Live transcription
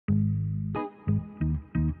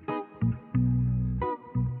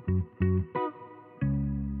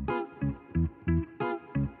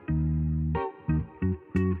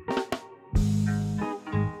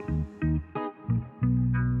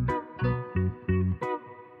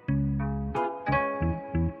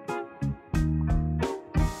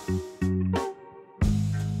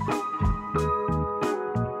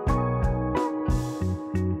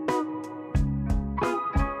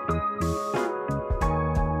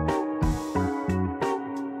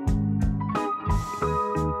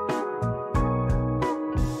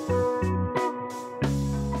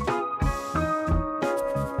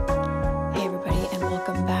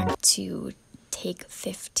take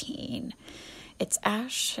 15. It's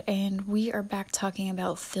Ash, and we are back talking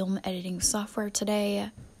about film editing software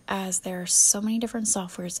today, as there are so many different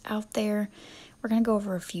softwares out there. We're going to go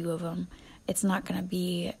over a few of them. It's not going to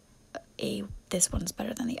be this one's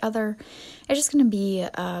better than the other. It's just going to be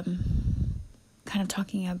kind of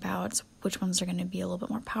talking about which ones are going to be a little bit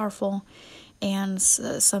more powerful, and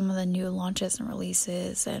some of the new launches and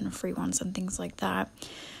releases and free ones and things like that.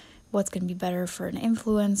 What's going to be better for an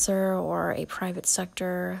influencer or a private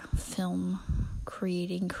sector film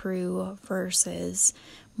creating crew versus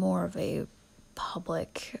more of a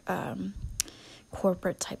public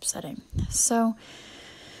corporate type setting. So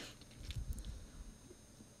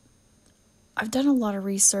I've done a lot of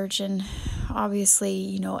research, and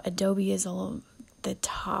obviously, Adobe is the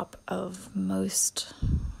top of most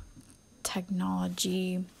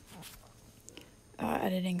technology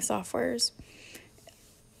editing softwares.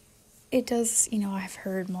 It does, I've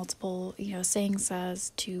heard multiple, sayings as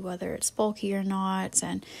to whether it's bulky or not,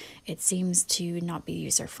 and it seems to not be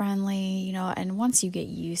user-friendly, and once you get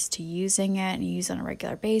used to using it and you use it on a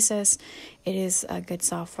regular basis, it is a good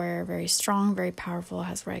software, very strong, very powerful,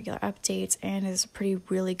 has regular updates, and is a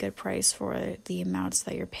really good price for the amounts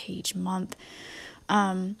that you're paid each month.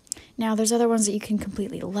 Now there's other ones that you can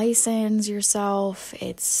completely license yourself.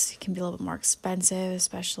 It can be a little bit more expensive,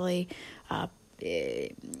 especially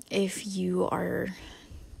if you're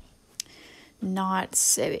not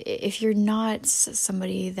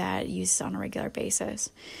somebody that uses it on a regular basis.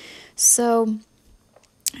 So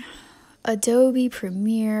Adobe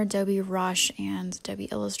Premiere, Adobe Rush, and Adobe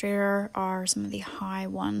Illustrator are some of the high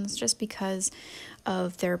ones just because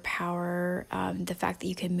of their power, the fact that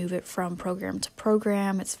you can move it from program to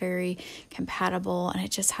program. It's very compatible, and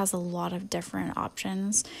it just has a lot of different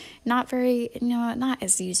options. Not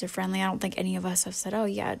as user-friendly. I don't think any of us have said, oh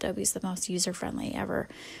yeah, Adobe's the most user-friendly ever.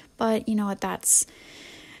 But you know what, that's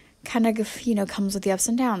kind of, comes with the ups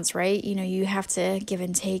and downs, right? You have to give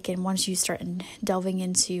and take, and once you start delving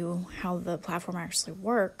into how the platform actually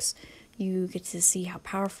works, you get to see how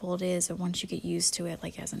powerful it is, and once you get used to it,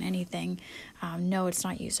 like as in anything, no, it's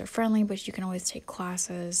not user-friendly, but you can always take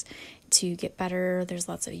classes to get better. There's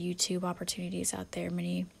lots of YouTube opportunities out there,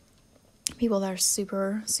 many people that are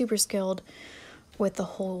super, super skilled with the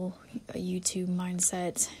whole YouTube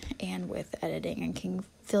mindset and with editing, and can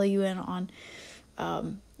fill you in on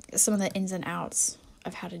some of the ins and outs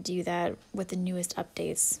of how to do that with the newest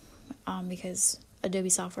updates, because Adobe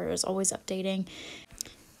software is always updating,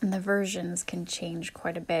 and the versions can change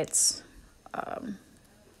quite a bit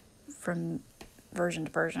from version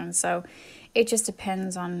to version. So it just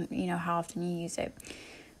depends on, how often you use it.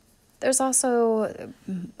 There's also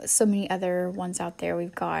so many other ones out there.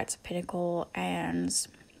 We've got Pinnacle and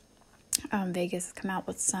Vegas has come out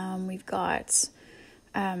with some. We've got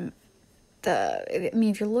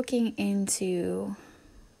if you're looking into,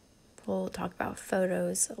 we'll talk about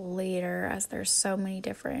photos later, as there's so many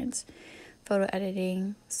different photo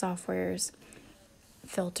editing softwares,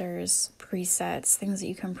 filters, presets, things that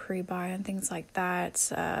you can pre-buy and things like that,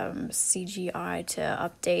 CGI to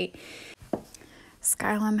update.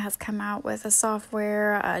 Skylum has come out with a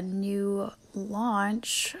software, a new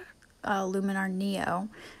launch, Luminar Neo,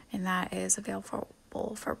 and that is available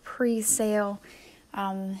for pre-sale.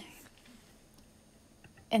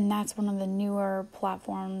 And that's one of the newer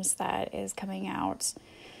platforms that is coming out.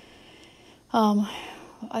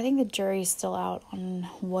 I think the jury's still out on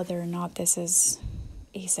whether or not this is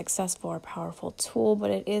a successful or powerful tool,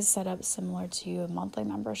 but it is set up similar to a monthly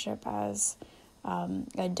membership as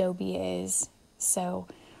Adobe is. So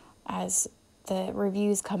as the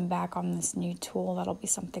reviews come back on this new tool, that'll be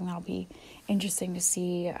something that'll be interesting to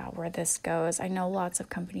see where this goes. I know lots of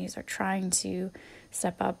companies are trying to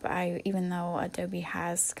step up. Even though Adobe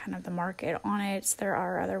has kind of the market on it, there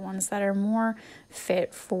are other ones that are more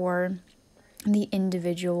fit for the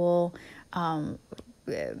individual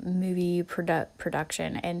movie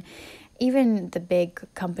production, and even the big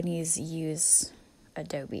companies use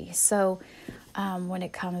Adobe. So when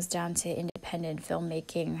it comes down to independent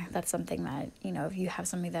filmmaking, that's something that, if you have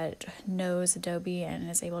somebody that knows Adobe and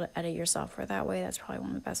is able to edit your software that way, that's probably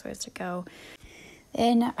one of the best ways to go.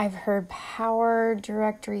 Then I've heard Power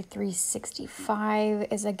Directory 365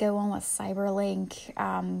 is a good one with Cyberlink.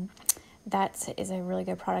 That is a really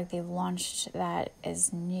good product they've launched that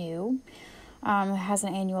is new. It has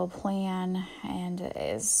an annual plan and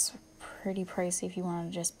is pretty pricey if you want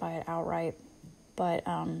to just buy it outright. But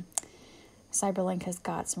Cyberlink has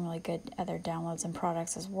got some really good other downloads and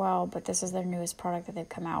products as well. But this is their newest product that they've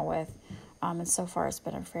come out with. And so far it's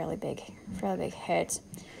been a fairly big hit.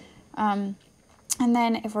 And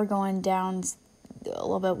then if we're going down a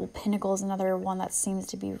little bit. Well, Pinnacle is another one that seems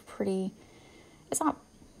to be pretty.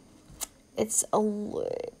 It's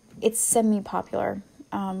semi-popular.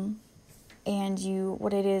 And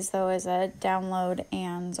what it is though is a download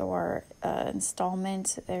and or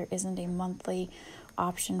installment. There isn't a monthly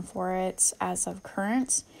option for it as of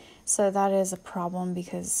current. So that is a problem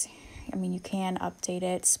because, you can update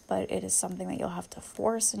it, but it is something that you'll have to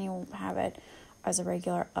force, and you'll have it as a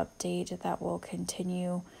regular update that will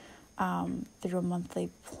continue through a monthly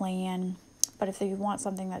plan. But if you want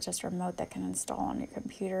something that's just remote that can install on your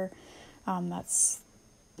computer, that's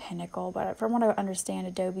Pinnacle. But from what I understand,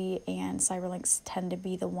 Adobe and Cyberlinks tend to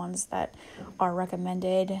be the ones that are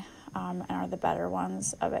recommended and are the better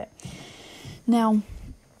ones of it. Now,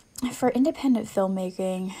 for independent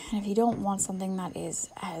filmmaking, and if you don't want something that is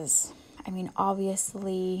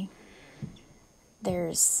obviously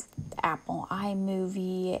there's Apple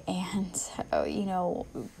iMovie and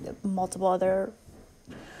multiple other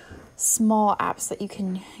small apps that you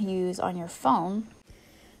can use on your phone.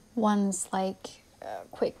 Ones like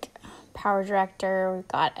Quick Power Director, we've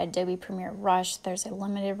got Adobe Premiere Rush. There's a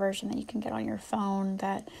limited version that you can get on your phone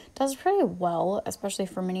that does pretty well, especially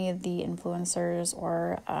for many of the influencers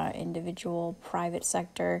or individual private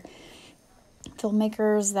sector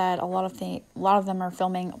filmmakers that a lot of them are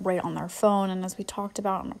filming right on their phone. And as we talked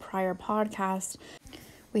about on a prior podcast,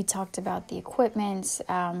 we talked about the equipment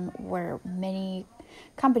where many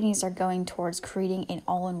companies are going towards creating an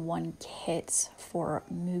all-in-one kit for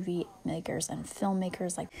movie makers and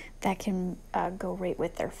filmmakers that can go right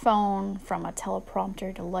with their phone, from a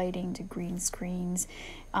teleprompter to lighting to green screens.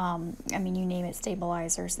 You name it,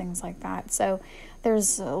 stabilizers, things like that. So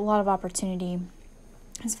there's a lot of opportunity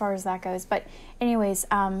as far as that goes. But anyways,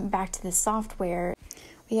 back to the software.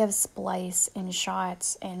 We have Splice,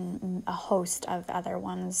 InShot, and a host of other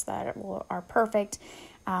ones that are perfect.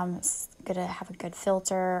 It's going to have a good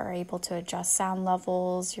filter, are able to adjust sound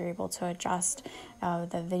levels. You're able to adjust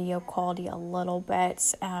the video quality a little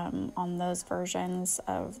bit on those versions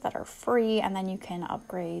that are free, and then you can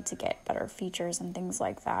upgrade to get better features and things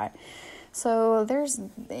like that. So there's, and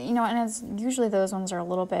it's usually those ones are a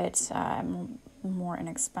little bit more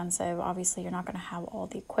inexpensive. Obviously, you're not going to have all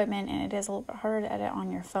the equipment, and it is a little bit harder to edit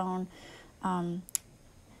on your phone.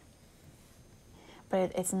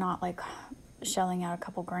 But it's not like shelling out a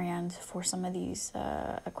couple grand for some of these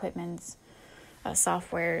equipments,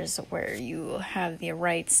 softwares where you have the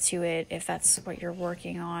rights to it if that's what you're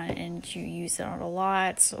working on and you use it a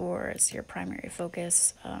lot or it's your primary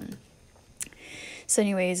focus. So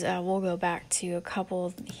anyways, we'll go back to a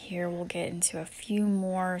couple here. We'll get into a few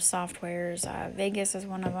more softwares. Vegas is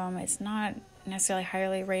one of them. It's not necessarily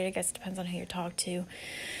highly rated. I guess it depends on who you talk to.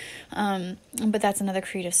 But that's another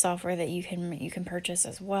creative software that you can purchase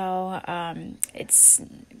as well. It's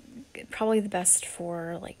probably the best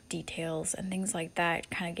for like details and things like that,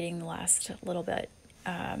 kind of getting the last little bit.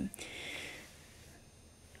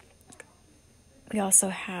 We also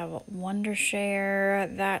have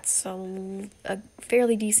Wondershare. That's a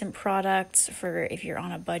fairly decent product for if you're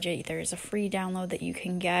on a budget. There's a free download that you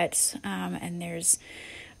can get, and there's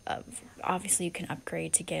obviously you can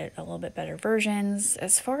upgrade to get a little bit better versions.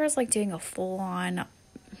 As far as like doing a full-on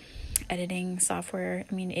editing software,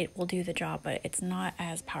 it will do the job, but it's not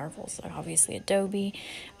as powerful. So obviously Adobe,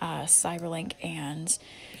 Cyberlink, and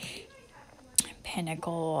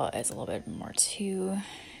Pinnacle is a little bit more too.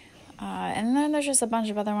 And then there's just a bunch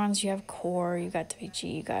of other ones. You have Core, you got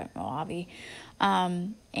WG, you got Mojave,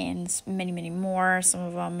 and many, many more. Some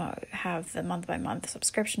of them have the month-by-month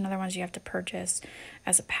subscription. Other ones you have to purchase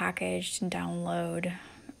as a package and download.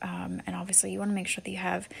 And obviously you want to make sure that you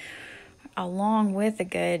have, along with the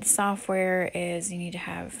good software, is you need to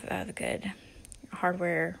have the good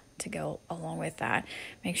hardware to go along with that.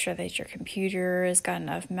 Make sure that your computer has got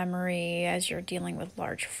enough memory as you're dealing with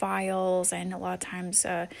large files, and a lot of times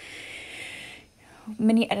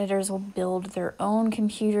many editors will build their own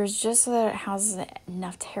computers just so that it has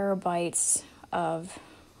enough terabytes of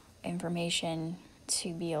information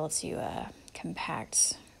to be able to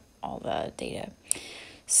compact all the data.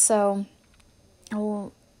 So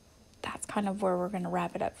that's kind of where we're going to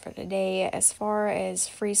wrap it up for today. As far as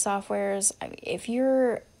free softwares, if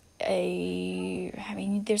you're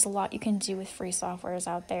there's a lot you can do with free softwares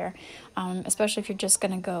out there, especially if you're just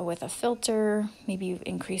going to go with a filter. Maybe you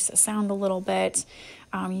increase the sound a little bit.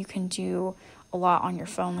 You can do a lot on your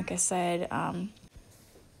phone. Like I said,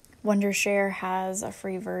 Wondershare has a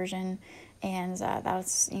free version, and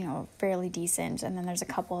that's fairly decent. And then there's a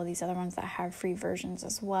couple of these other ones that have free versions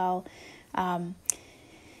as well.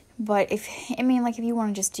 But if you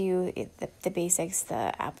want to just do the basics,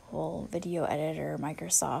 the Apple video editor,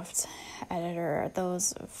 Microsoft editor,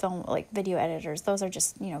 those video editors, those are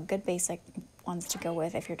just, good basic ones to go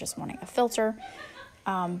with if you're just wanting a filter.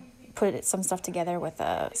 Put some stuff together with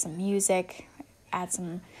some music, add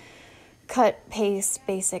some cut, paste,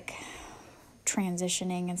 basic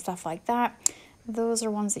transitioning and stuff like that. Those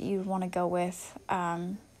are ones that you want to go with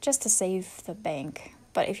just to save the bank.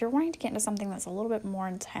 But if you're wanting to get into something that's a little bit more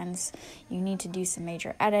intense, you need to do some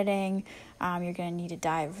major editing. You're going to need to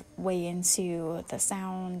dive way into the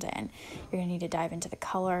sound, and you're going to need to dive into the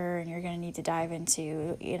color, and you're going to need to dive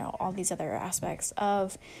into, all these other aspects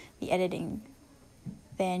of the editing.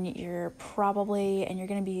 Then you're probably going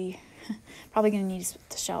to be going to need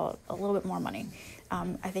to shell a little bit more money.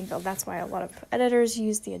 I think that's why a lot of editors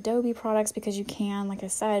use the Adobe products, because you can, like I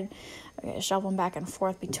said, shelve them back and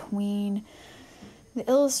forth between the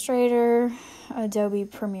Illustrator, Adobe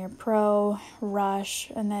Premiere Pro, Rush,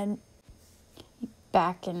 and then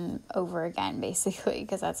back and over again, basically,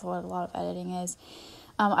 because that's what a lot of editing is.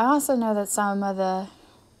 I also know that some of the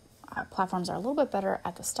platforms are a little bit better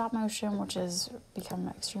at the stop motion, which has become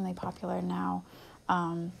extremely popular now.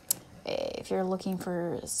 If you're looking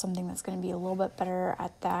for something that's going to be a little bit better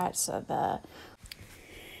at that, so the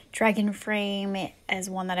Dragon Frame is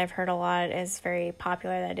one that I've heard a lot is very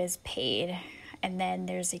popular, that is paid. And then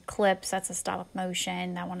there's Eclipse, that's a stop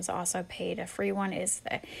motion. That one is also paid. A free one is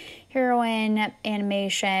the Heroine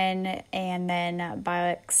animation, and then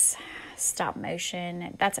Biox stop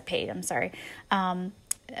motion. That's a paid, I'm sorry.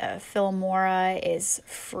 Filmora is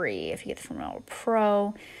free if you get the Filmora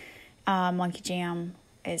Pro. Monkey Jam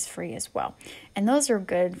is free as well. And those are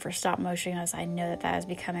good for stop motion, as I know that has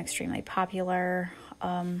become extremely popular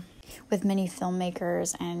with many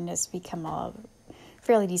filmmakers, and it's become a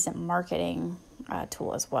fairly decent marketing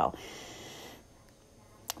tool as well.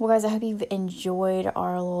 Well, guys, I hope you've enjoyed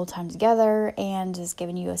our little time together and just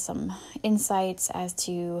giving you some insights as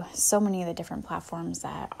to so many of the different platforms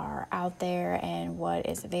that are out there and what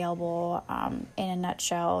is available. In a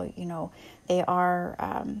nutshell, they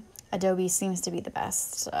are, Adobe seems to be the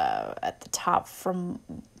best at the top from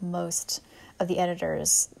most of the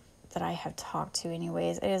editors that I have talked to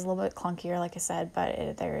anyways. It is a little bit clunkier, like I said,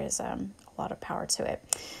 but there is a lot of power to it.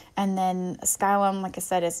 And then Skylum, like I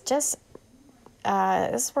said, is just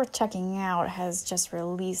it's worth checking out. It has just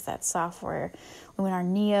released that software, Luminar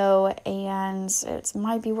Neo, and it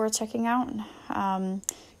might be worth checking out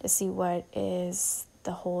to see what is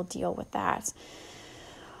the whole deal with that.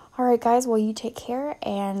 All right, guys, well, you take care,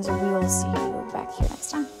 and we will see you back here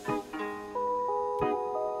next time.